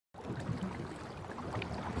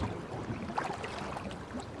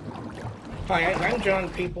Hi, I'm John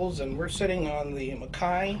Peoples, and we're sitting on the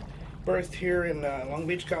Makai berth here in Long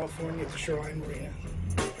Beach, California at the Shoreline Marina.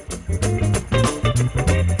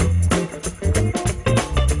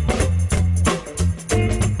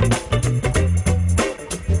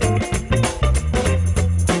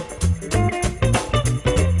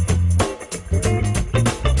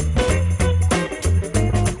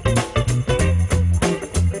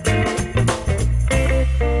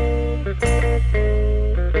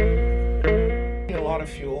 Of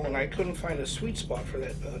fuel, and I couldn't find a sweet spot for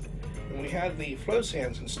that boat, and we had the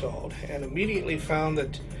FloScans installed and immediately found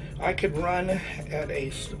that I could run at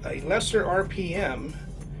a lesser RPM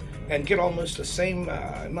and get almost the same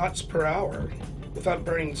knots per hour without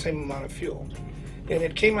burning the same amount of fuel, and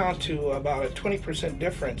it came out to about a 20%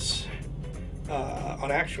 difference on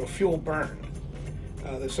actual fuel burn.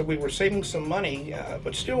 So we were saving some money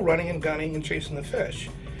but still running and gunning and chasing the fish.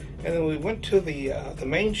 And then we went to the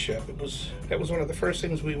main ship. That was one of the first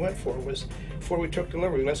things we went for, was before we took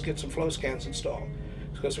delivery, let's get some FloScans installed,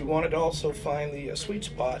 because we wanted to also find the sweet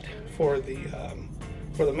spot for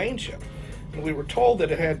the main ship. And we were told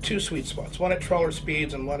that it had two sweet spots, one at trawler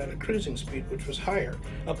speeds and one at a cruising speed, which was higher,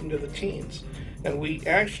 up into the teens. And we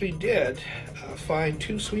actually did find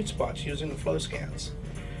two sweet spots using the FloScans.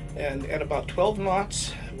 And at about 12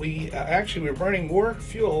 knots, we were burning more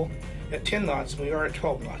fuel at 10 knots than we are at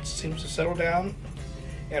 12 knots. It seems to settle down,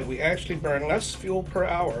 and we actually burn less fuel per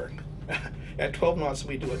hour at 12 knots than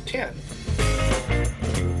we do at 10.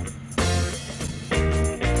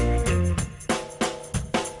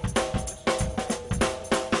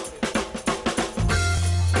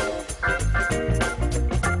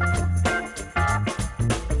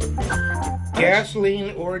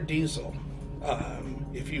 Gasoline or diesel.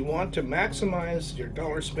 If you want to maximize your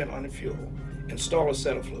dollar spent on fuel, install a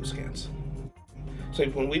set of FloScans. So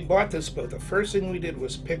when we bought this boat, the first thing we did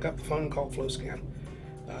was pick up the phone and call FloScan,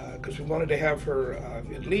 because we wanted to have her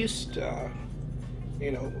at least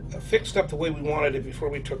fixed up the way we wanted it before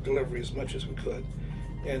we took delivery as much as we could.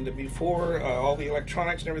 And before all the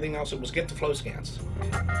electronics and everything else, it was get the FloScans.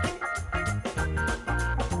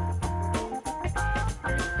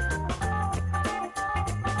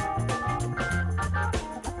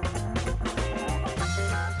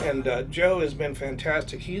 And Joe has been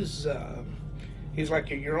fantastic. He's like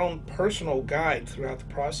your own personal guide throughout the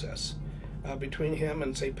process. Between him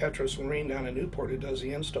and, say, Petros Marine down in Newport, who does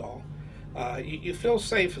the install, you feel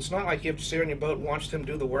safe. It's not like you have to stay on your boat and watch them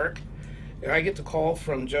do the work. And I get the call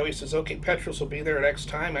from Joe. He says, "Okay, Petros will be there at X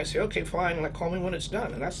time." I say, "Okay, fine. Call me when it's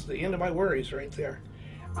done." And that's the end of my worries right there.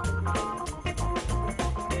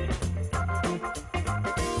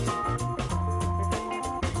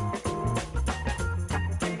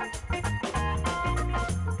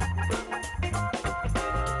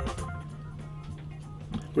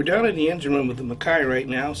 We're down in the engine room with the Makai right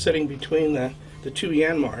now, sitting between the two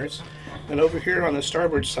Yanmars. And over here on the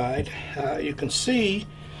starboard side, you can see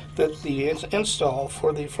that the install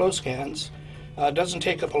for the FloScans doesn't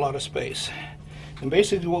take up a lot of space. And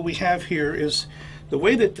basically what we have here is the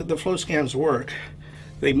way that the FloScans work.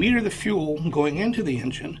 They meter the fuel going into the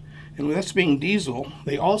engine, and when that's being diesel,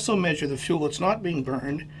 they also measure the fuel that's not being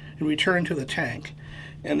burned and return to the tank.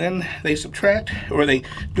 And then they subtract, or they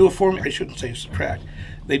do a formula, I shouldn't say subtract,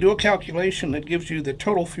 they do a calculation that gives you the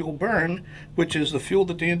total fuel burn, which is the fuel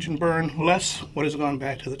that the engine burned less what has gone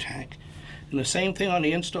back to the tank. And the same thing on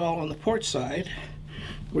the install on the port side,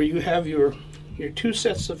 where you have your two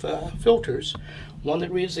sets of filters, one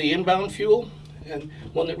that reads the inbound fuel and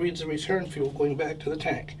one that reads the return fuel going back to the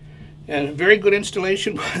tank. And a very good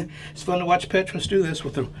installation. It's fun to watch Petros do this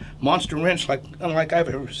with a monster wrench unlike I've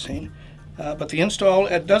ever seen. But the install,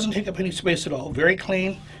 it doesn't take up any space at all. Very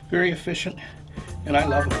clean, very efficient, and I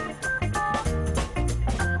love it.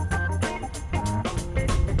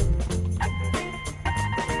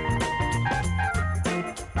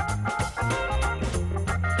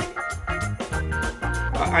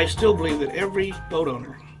 I still believe that every boat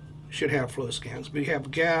owner should have FloScans. We have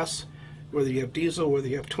gas, whether you have diesel, whether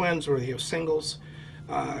you have twins, or whether you have singles,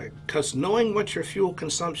 because knowing what your fuel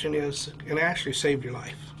consumption is can actually save your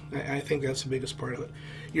life. I think that's the biggest part of it.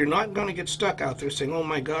 You're not going to get stuck out there saying, "Oh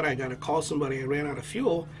my God, I got to call somebody, I ran out of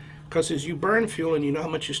fuel," because as you burn fuel and you know how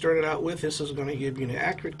much you started out with, this is going to give you an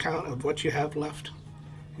accurate count of what you have left.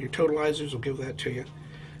 Your totalizers will give that to you.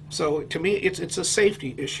 So to me, it's a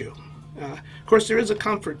safety issue. Of course, there is a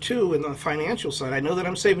comfort too in the financial side. I know that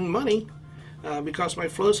I'm saving money because my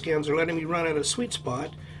FloScans are letting me run at a sweet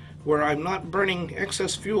spot where I'm not burning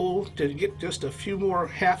excess fuel to get just a few more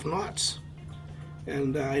half knots.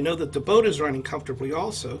 And I know that the boat is running comfortably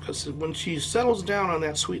also, because when she settles down on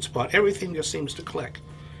that sweet spot, everything just seems to click.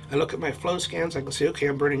 I look at my flow scans, I can say, okay,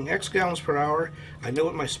 I'm burning X gallons per hour, I know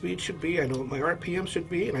what my speed should be, I know what my RPM should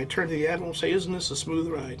be, and I turn to the admiral and say, isn't this a smooth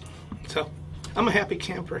ride? So, I'm a happy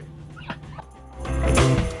camper.